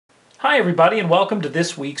Hi everybody and welcome to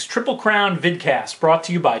this week's Triple Crown vidcast brought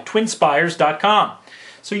to you by TwinSpires.com.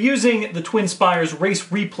 So using the Twin Spires race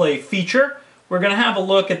replay feature, we're going to have a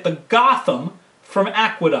look at the Gotham from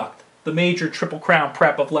Aqueduct, the major Triple Crown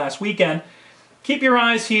prep of last weekend. Keep your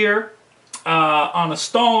eyes here on a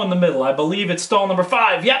stall in the middle. I believe it's stall number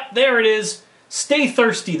 5. Yep, there it is. Stay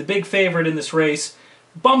Thirsty, the big favorite in this race,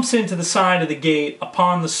 bumps into the side of the gate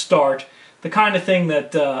upon the start. The kind of thing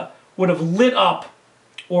that would have lit up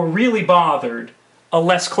or really bothered a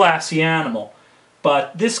less classy animal.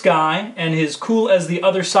 But this guy and his cool as the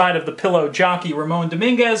other side of the pillow jockey Ramon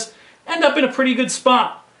Dominguez end up in a pretty good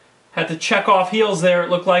spot. Had to check off heels there, it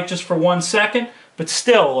looked like, just for 1 second, but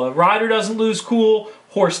still, a rider doesn't lose cool,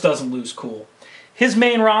 horse doesn't lose cool. His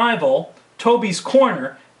main rival, Toby's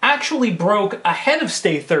Corner, actually broke ahead of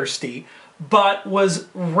Stay Thirsty, but was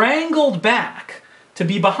wrangled back to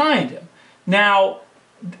be behind him. Now,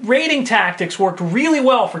 rating tactics worked really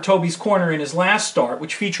well for Toby's Corner in his last start,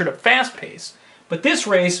 which featured a fast pace. But this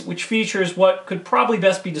race, which features what could probably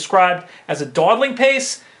best be described as a dawdling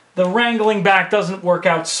pace, the wrangling back doesn't work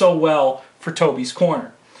out so well for Toby's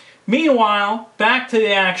Corner. Meanwhile, back to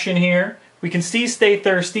the action here. We can see Stay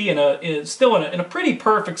Thirsty still in a pretty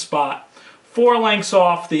perfect spot. 4 lengths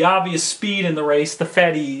off the obvious speed in the race, the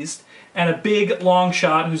Fed eased, and a big long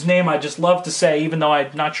shot whose name I just love to say, even though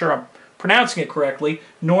I'm not sure I'm pronouncing it correctly,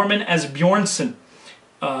 Norman Asbjornsen.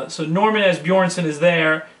 So Norman Asbjornsen is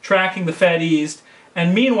there, tracking the Fed eased,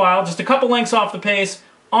 and meanwhile, just a couple lengths off the pace,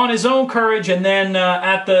 on his own courage, and then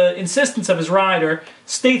at the insistence of his rider,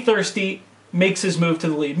 Stay Thirsty makes his move to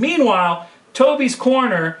the lead. Meanwhile, Toby's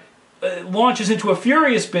Corner launches into a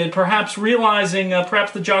furious bid, perhaps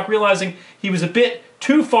the jock realizing he was a bit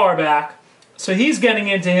too far back, so he's getting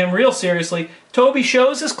into him real seriously. Toby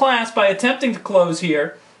shows his class by attempting to close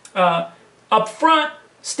here. Up front,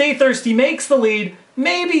 Stay Thirsty makes the lead,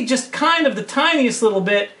 maybe just kind of the tiniest little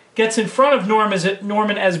bit, gets in front of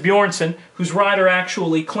Norman Asbjornsen, whose rider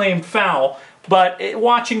actually claimed foul. But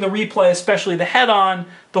watching the replay, especially the head-on,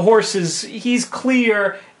 the horse he's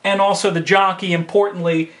clear, and also the jockey,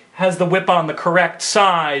 importantly, has the whip on the correct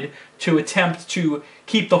side to attempt to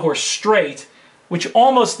keep the horse straight, which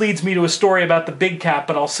almost leads me to a story about the big cap,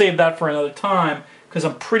 but I'll save that for another time, because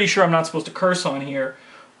I'm pretty sure I'm not supposed to curse on here.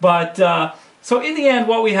 But, so in the end,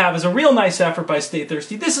 what we have is a real nice effort by Stay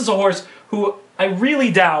Thirsty. This is a horse who I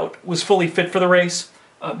really doubt was fully fit for the race.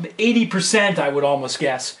 80%, I would almost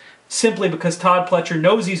guess, simply because Todd Pletcher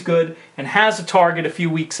knows he's good and has a target a few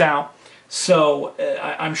weeks out. So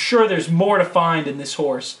I'm sure there's more to find in this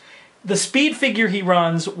horse. The speed figure he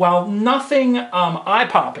runs, while nothing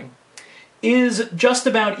eye-popping, is just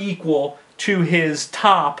about equal to his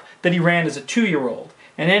top that he ran as a 2-year-old.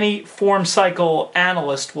 And any form cycle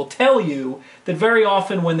analyst will tell you that very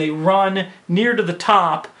often when they run near to the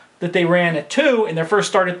top that they ran at 2 and their first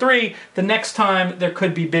start at 3, the next time there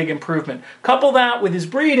could be big improvement. Couple that with his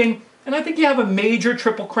breeding, and I think you have a major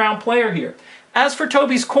Triple Crown player here. As for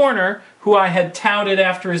Toby's Corner, who I had touted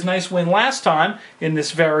after his nice win last time in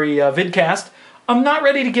this very vidcast, I'm not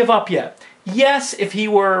ready to give up yet. Yes, if he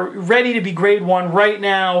were ready to be grade 1 right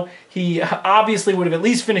now, he obviously would have at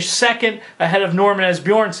least finished second ahead of Norman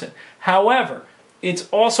Asbjornsen. However, it's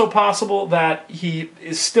also possible that he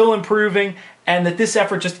is still improving and that this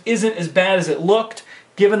effort just isn't as bad as it looked,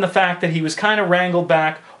 given the fact that he was kind of wrangled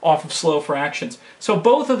back off of slow fractions. So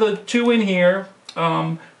both of the two in here,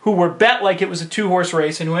 who were bet like it was a 2-horse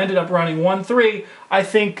race and who ended up running 1-3, I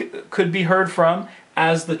think could be heard from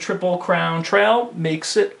as the Triple Crown Trail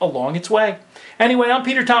makes it along its way. Anyway, I'm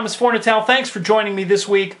Peter Thomas Fornatel. Thanks for joining me this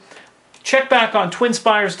week. Check back on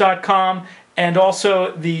TwinSpires.com and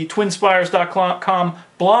also the TwinSpires.com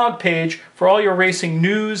blog page for all your racing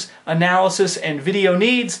news, analysis, and video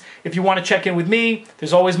needs. If you want to check in with me,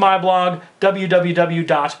 there's always my blog,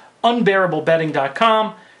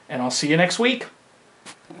 www.unbearablebetting.com, and I'll see you next week.